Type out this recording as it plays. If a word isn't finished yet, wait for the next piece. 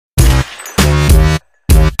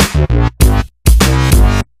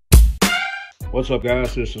What's up,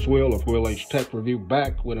 guys? This is Will of Will H Tech Review,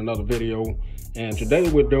 back with another video, and today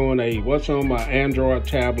we're doing a what's on my Android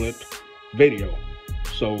tablet video.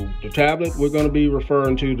 So the tablet we're going to be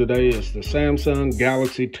referring to today is the Samsung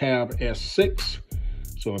Galaxy Tab S6.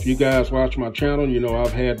 So if you guys watch my channel, you know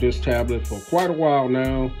I've had this tablet for quite a while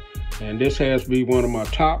now, and this has to be one of my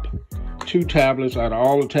top 2 tablets out of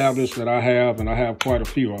all the tablets that I have, and I have quite a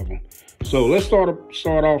few of them. So let's start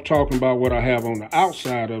off talking about what I have on the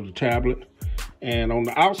outside of the tablet. And on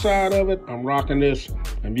the outside of it, I'm rocking this,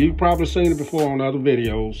 and you've probably seen it before on other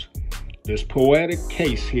videos, this Poetic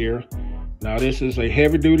case here. Now this is a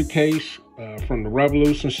heavy-duty case from the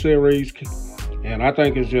Revolution series, and I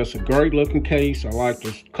think it's just a great looking case. I like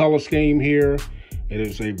this color scheme here. It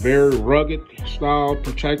is a very rugged style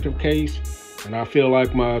protective case, and I feel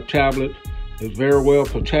like my tablet is very well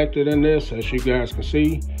protected in this. As you guys can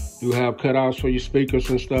see, you have cutouts for your speakers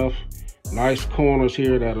and stuff. Nice corners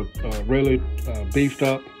here that are really beefed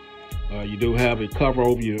up. You do have a cover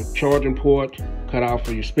over your charging port, cut out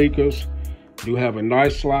for your speakers. You have a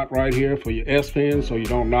nice slot right here for your S Pen, so you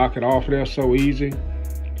don't knock it off there so easy.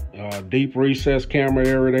 Deep recessed camera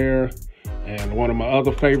area there. And one of my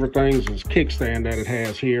other favorite things is kickstand that it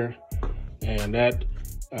has here. And that,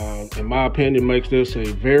 in my opinion, makes this a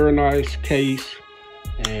very nice case.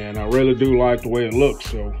 And I really do like the way it looks.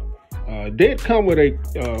 So it did come with a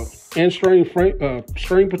in-screen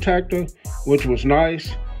screen protector, which was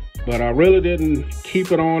nice, but I really didn't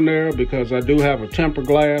keep it on there because I do have a tempered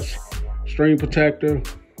glass screen protector,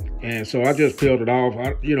 and so I just peeled it off.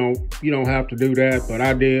 You don't have to do that, but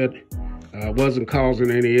I did. Wasn't causing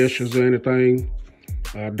any issues or anything.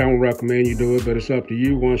 Don't recommend you do it, but it's up to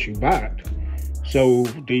you once you buy it. So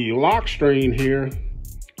the lock screen here,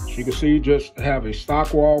 as you can see, just have a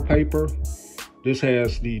stock wallpaper. This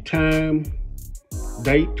has the time,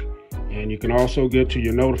 date, and you can also get to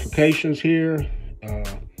your notifications here.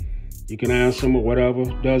 You can answer them or whatever.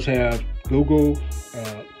 It does have Google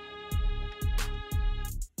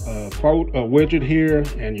photo widget here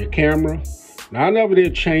and your camera. Now I never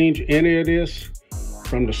did change any of this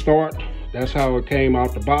from the start. That's how it came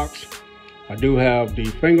out the box. I do have the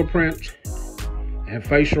fingerprint and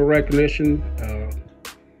facial recognition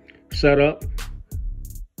set up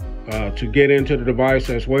to get into the device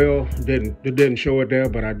as well. It didn't show it there,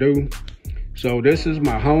 but I do. So this is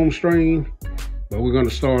my home screen, but we're going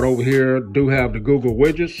to start over here. Do have the Google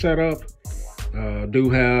widgets set up. Do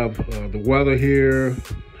have the weather here.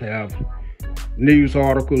 Have news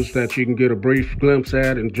articles that you can get a brief glimpse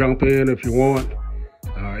at and jump in if you want.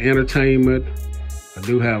 Entertainment. I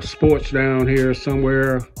do have sports down here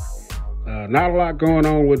somewhere. Not a lot going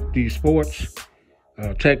on with the sports.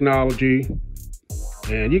 Technology.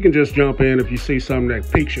 And you can just jump in if you see something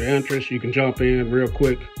that piques your interest. You can jump in real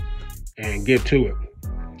quick and get to it.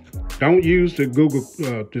 Don't use the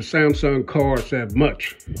Samsung cards that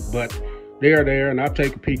much, but they're there, and I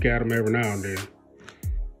take a peek at them every now and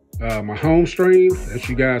then. My home screen, as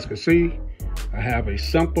you guys can see, I have a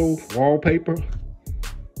simple wallpaper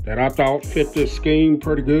that I thought fit this scheme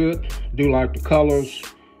pretty good. Do like the colors,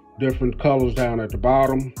 different colors down at the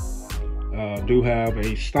bottom. Do have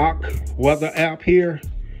a stock weather app here,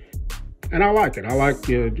 and I like it. I like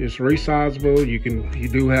it's resizable. You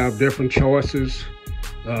do have different choices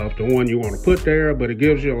of the one you want to put there, but it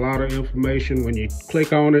gives you a lot of information when you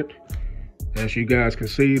click on it. As you guys can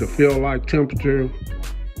see, the feel like temperature,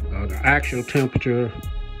 the actual temperature,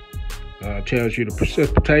 tells you the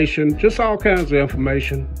precipitation, just all kinds of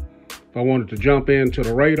information. If I wanted to jump into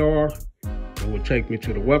the radar, it would take me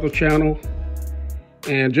to the weather channel.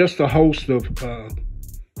 And just a host of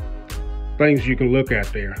things you can look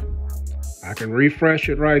at there. I can refresh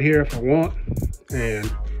it right here if I want, and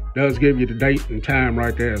it does give you the date and time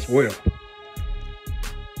right there as well.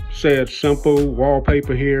 Said simple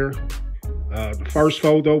wallpaper here. The first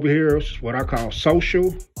folder over here is what I call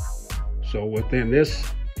social. So within this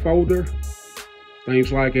folder,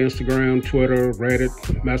 things like Instagram, Twitter,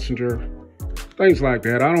 Reddit, Messenger, things like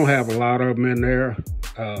that. I don't have a lot of them in there.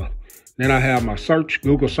 Then I have my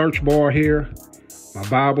Google search bar here, my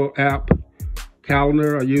Bible app,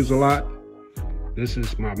 calendar I use a lot. This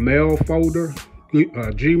is my mail folder,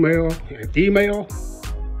 Gmail and email.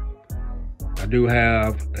 I do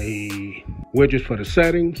have a widget for the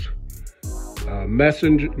settings,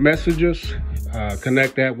 messages.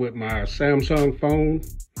 Connect that with my Samsung phone,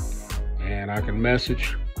 and I can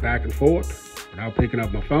message back and forth without picking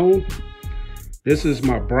up my phone. This is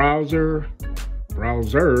my browsers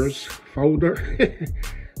folder.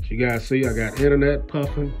 As you guys see, I got Internet,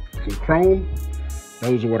 Puffin, and Chrome.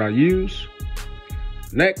 Those are what I use.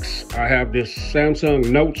 Next, I have this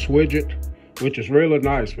Samsung Notes widget. which is really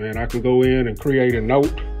nice, man. I can go in and create a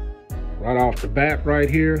note right off the bat right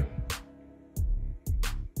here.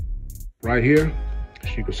 Right here.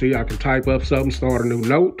 As you can see, I can type up something, start a new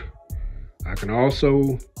note. I can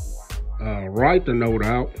also write the note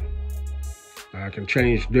out. I can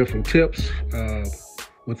change different tips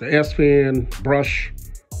with the S Pen, brush,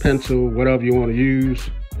 pencil, whatever you want to use.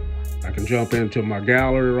 I can jump into my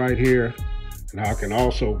gallery right here, and I can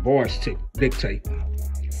also voice dictate.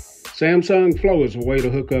 Samsung Flow is a way to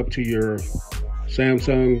hook up to your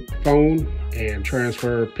Samsung phone and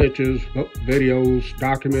transfer pictures, videos,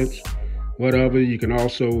 documents, whatever. You can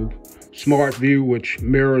also Smart View, which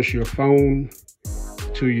mirrors your phone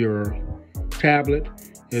to your tablet.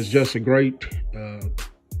 It's just a great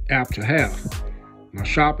app to have. My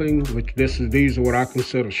shopping, which these are what I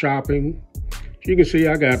consider shopping. You can see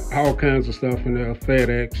I got all kinds of stuff in there: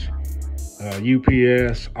 FedEx,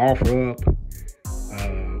 UPS, OfferUp,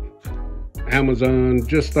 Amazon,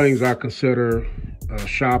 just things I consider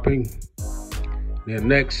shopping. Then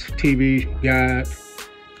next, TV Guide.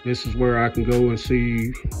 This is where I can go and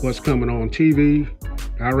see what's coming on TV,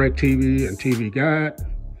 DirecTV and TV Guide.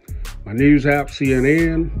 My news app,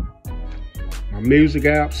 CNN. My music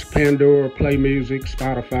apps, Pandora, Play Music,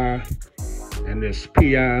 Spotify, and this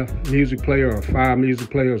PI music player, or Fire music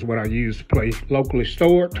player, is what I use to play locally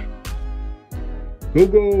stored.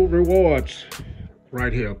 Google Rewards,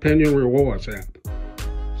 right here, Opinion Rewards app.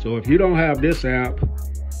 So if you don't have this app,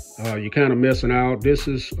 you're kind of missing out. This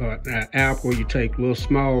is an app where you take little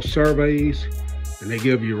small surveys, and they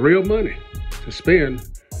give you real money to spend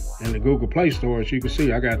in the Google Play Store. As you can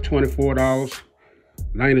see, I got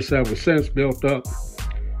 $24.97 built up.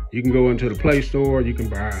 You can go into the Play Store, you can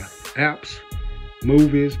buy apps,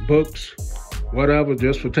 movies, books, whatever,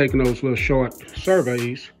 just for taking those little short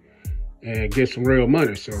surveys and get some real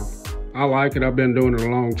money. So I like it. I've been doing it a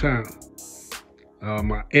long time.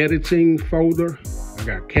 My editing folder, I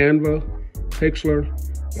got Canva, Pixlr,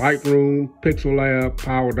 Lightroom, Pixel Lab,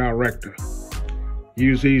 Power Director.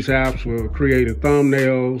 Use these apps for creating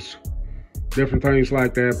thumbnails, different things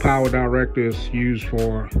like that. Power Director is used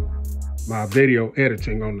for my video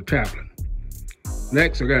editing on the tablet.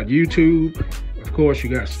 Next, I got YouTube. Of course, you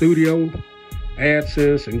got Studio,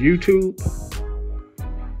 AdSense, and YouTube.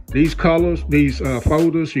 These colors, these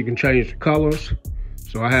folders, you can change the colors.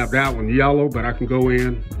 So I have that one yellow, but I can go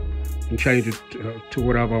in and change it to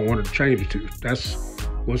whatever I wanted to change it to. That's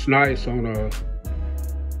what's nice on a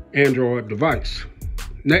Android device.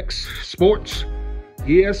 Next, sports,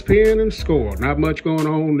 ESPN and Score. Not much going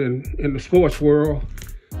on in the sports world.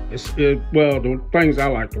 Well, the things I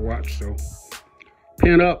like to watch. So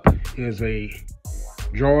Pinup is a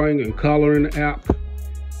drawing and coloring app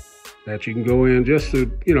that you can go in just to,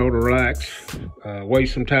 to relax,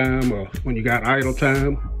 waste some time, or when you got idle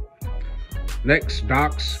time. Next,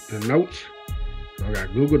 Docs and Notes. I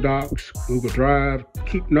got Google Docs, Google Drive,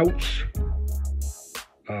 Keep Notes,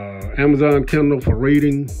 Amazon Kindle for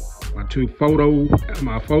reading,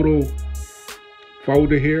 my photo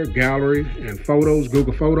folder here, Gallery and Photos,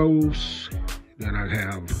 Google Photos. Then I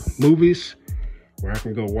have Movies, where I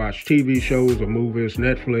can go watch TV shows or movies,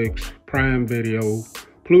 Netflix, Prime Video,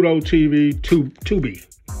 Pluto TV, Tubi.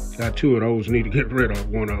 Got two of those, need to get rid of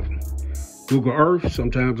one of them. Google Earth,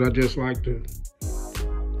 sometimes I just like to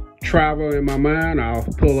travel in my mind. I'll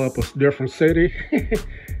pull up a different city,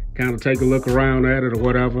 kind of take a look around at it or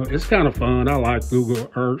whatever. It's kind of fun. I like Google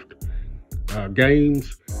Earth.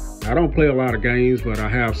 Games. I don't play a lot of games, but I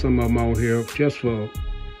have some of them on here just for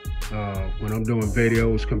when I'm doing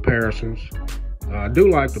videos, comparisons. I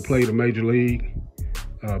do like to play the Major League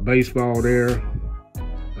Baseball there,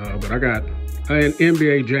 but I got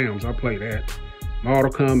NBA Jams. I play that.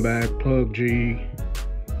 Mortal Kombat, PUBG,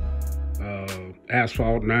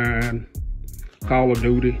 Asphalt 9, Call of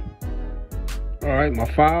Duty. All right, my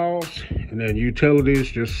files, and then utilities,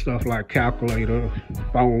 just stuff like calculator,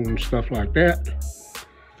 phone, stuff like that.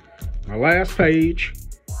 My last page,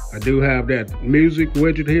 I do have that music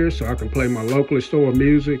widget here, so I can play my locally stored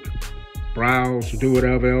music, browse, do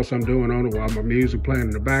whatever else I'm doing on it while my music playing in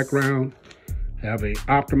the background. Have a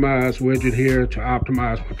optimized widget here to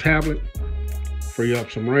optimize my tablet, free up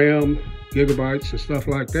some RAM, gigabytes, and stuff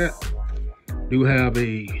like that. Do have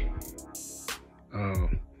a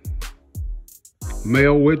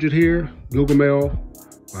mail widget here, Google Mail.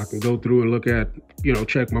 I can go through and look at,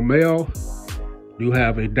 check my mail. Do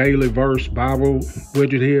have a daily verse Bible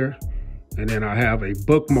widget here. And then I have a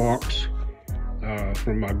bookmarks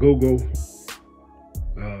from my Google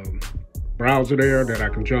browser there that I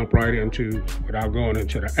can jump right into without going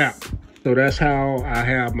into the app. So that's how I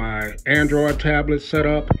have my Android tablet set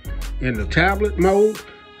up in the tablet mode.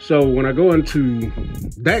 So when I go into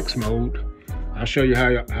DeX mode, I'll show you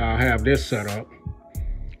how I have this set up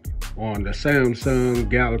on the Samsung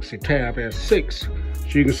Galaxy Tab S6. So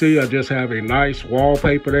you can see I just have a nice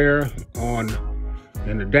wallpaper there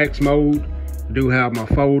in the DeX mode. I do have my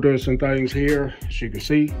folders and things here, as you can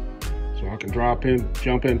see. So I can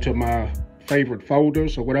jump into my favorite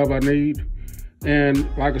folders or whatever I need. And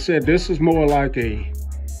like I said, this is more like a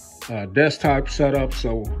desktop setup,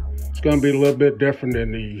 so it's going to be a little bit different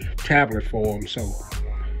than the tablet form.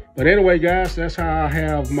 But anyway, guys, that's how I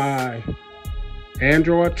have my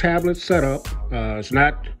Android tablet set up. It's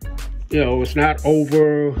not, it's not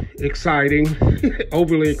overly exciting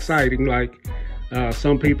like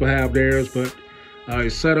some people have theirs, but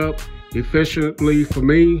it's set up efficiently for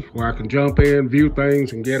me, where I can jump in, view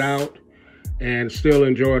things, and get out, and still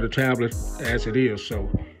enjoy the tablet as it is. So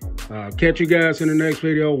catch you guys in the next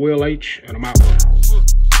video. Will H, and I'm out.